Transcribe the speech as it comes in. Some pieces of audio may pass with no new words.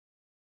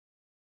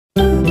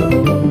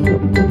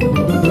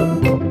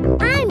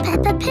I'm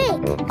Peppa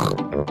Pig.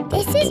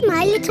 This is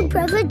my little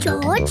brother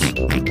George.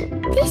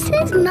 This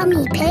is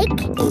Mummy Pig.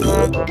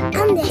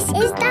 And this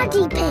is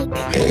Daddy Pig.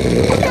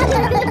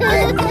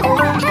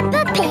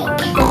 Peppa Pig.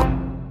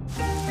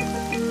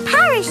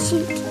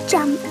 Parachute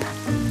jump.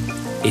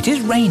 It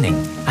is raining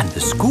and the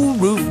school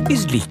roof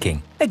is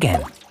leaking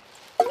again.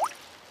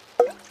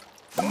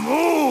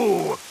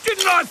 Moo!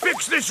 Didn't I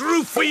fix this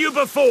roof for you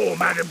before,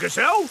 Madam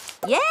Gazelle?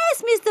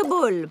 Yes, Mr.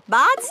 Bull,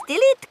 but still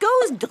it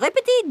goes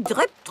drippity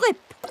drip drip.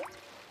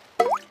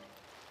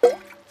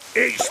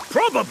 It's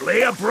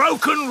probably a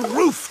broken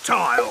roof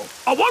tile.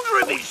 I wonder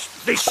if it's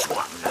this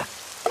one.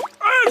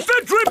 Has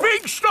the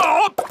dripping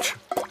stopped?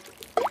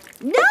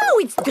 No,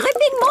 it's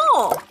dripping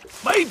more.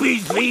 Maybe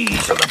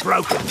these are the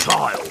broken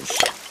tiles.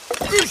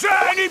 Is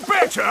that any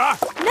better?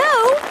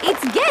 No,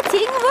 it's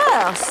getting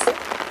worse.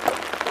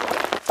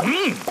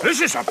 This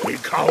is a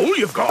big hole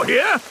you've got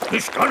here.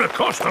 It's going to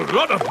cost a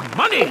lot of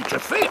money to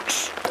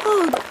fix.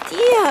 Oh,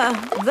 dear.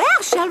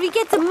 Where shall we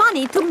get the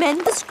money to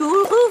mend the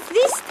school roof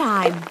this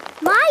time?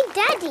 My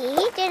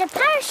daddy did a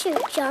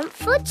parachute jump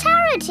for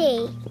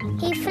charity.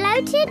 He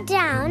floated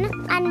down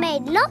and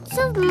made lots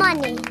of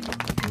money.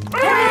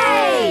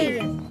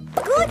 Hooray!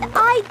 Good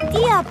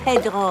idea,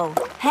 Pedro.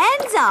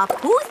 Hands up.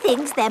 Who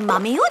thinks their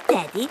mummy or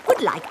daddy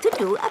would like to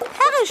do a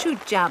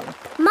parachute jump?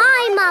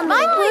 My mummy.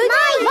 My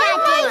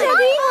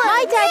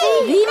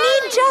daddy. We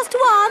need just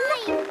one.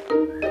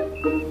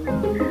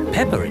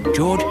 Peppa and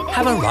George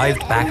have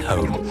arrived back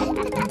home.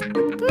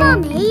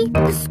 Mummy,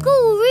 the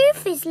school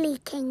roof is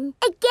leaking.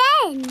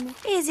 Again.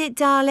 Is it,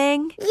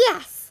 darling?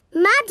 Yes.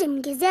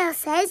 Madam Gazelle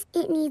says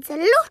it needs a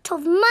lot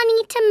of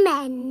money to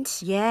mend.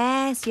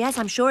 Yes,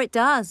 I'm sure it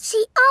does.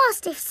 She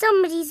asked if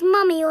somebody's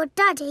mummy or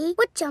daddy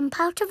would jump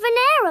out of an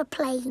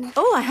aeroplane.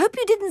 Oh, I hope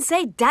you didn't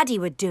say Daddy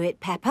would do it,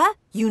 Peppa.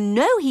 You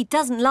know he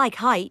doesn't like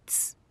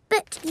heights.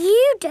 But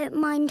you don't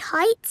mind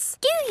heights,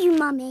 do you,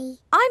 Mummy?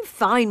 I'm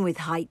fine with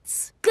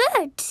heights.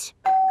 Good.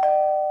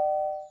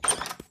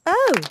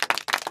 Oh,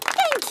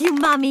 thank you,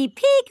 Mummy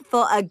Pig,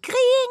 for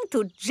agreeing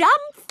to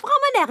jump from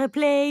an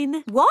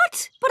aeroplane.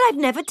 What? But I've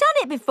never done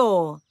it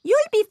before.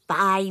 You'll be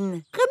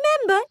fine.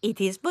 Remember,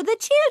 it is for the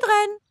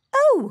children.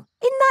 Oh,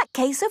 in that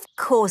case, of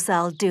course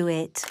I'll do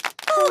it.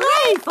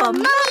 Hooray for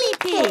Mummy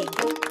Pig!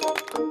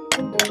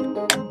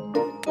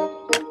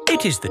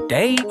 It is the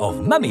day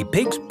of Mummy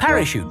Pig's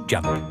parachute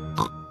jump.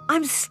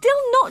 I'm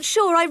still not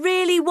sure I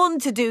really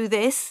want to do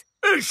this.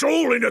 It's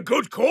all in a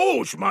good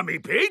cause, Mummy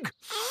Pig.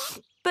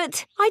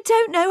 But I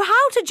don't know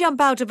how to jump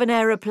out of an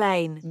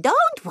aeroplane.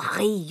 Don't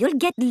worry, you'll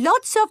get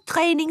lots of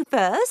training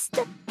first.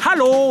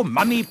 Hello,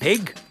 Mummy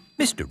Pig.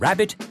 Mr.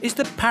 Rabbit is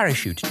the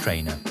parachute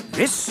trainer.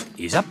 This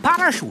is a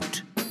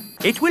parachute.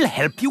 It will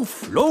help you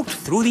float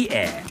through the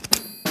air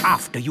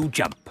after you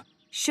jump.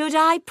 Should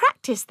I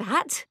practice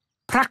that?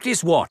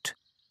 Practice what?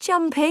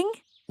 Jumping.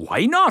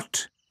 Why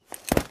not?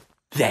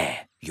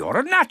 There, you're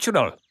a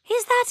natural.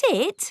 Is that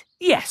it?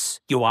 Yes,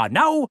 you are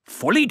now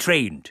fully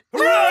trained.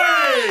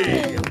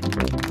 Hooray!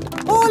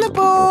 All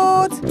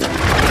aboard!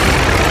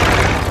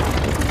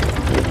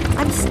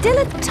 I'm still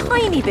a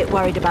tiny bit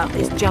worried about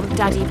this jump,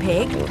 Daddy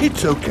Pig.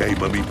 It's okay,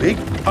 Mummy Pig.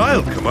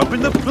 I'll come up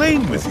in the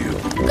plane with you.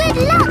 Good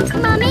luck,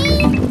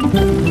 Mummy!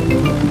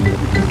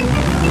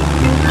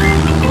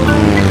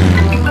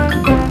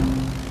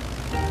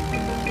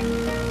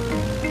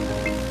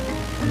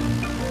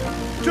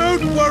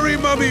 Don't worry,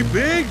 Mummy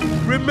Pig.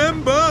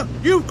 Remember,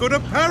 you've got a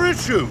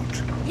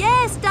parachute.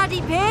 Yes,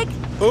 Daddy Pig.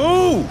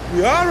 Oh,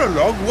 we are a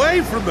long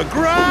way from the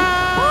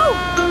ground.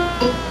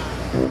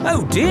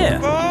 Oh dear,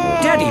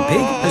 Daddy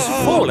Pig has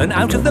fallen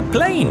out of the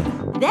plane.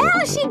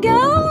 There she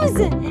goes.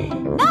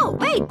 No,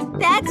 wait,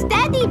 that's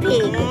Daddy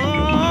Pig.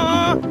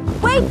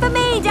 Wait for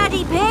me,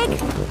 Daddy Pig.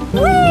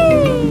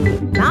 Whee!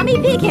 Mummy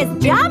Pig has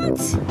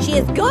jumped. She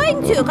is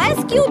going to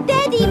rescue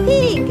Daddy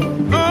Pig.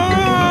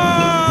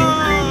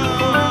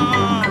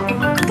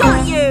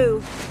 Got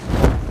you.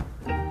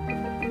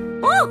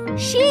 Oh,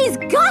 she's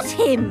got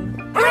him.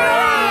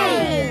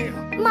 Hooray!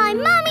 My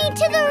mummy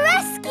to the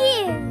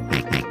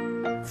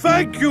rescue!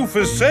 Thank you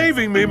for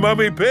saving me,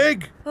 Mummy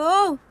Pig.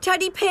 Oh,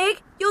 Daddy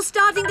Pig, you're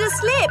starting to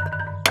slip.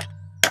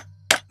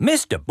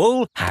 Mr.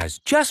 Bull has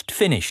just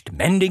finished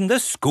mending the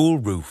school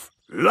roof.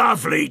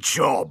 Lovely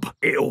job.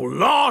 It'll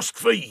last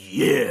for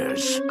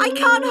years. I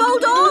can't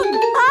hold on.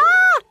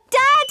 Ah,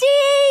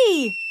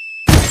 Daddy!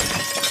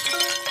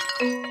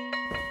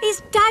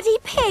 Is Daddy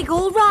Pig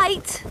all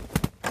right?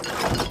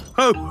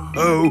 Ho,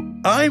 ho,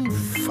 I'm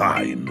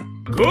fine.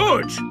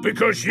 Good,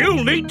 because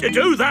you'll need to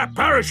do that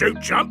parachute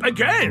jump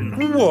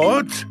again.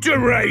 What? To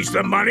raise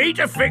the money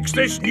to fix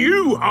this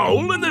new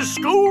hole in the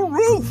school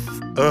roof.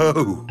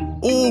 Oh,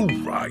 all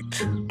right.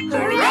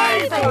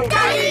 Hooray for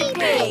Daddy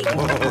Pig!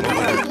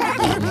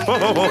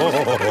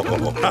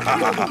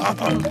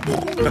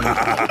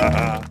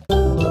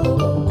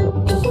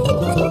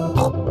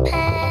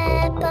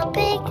 Peppa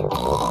Pig.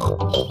 Peppa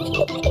Pig.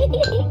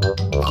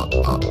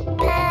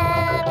 Peppa Pig.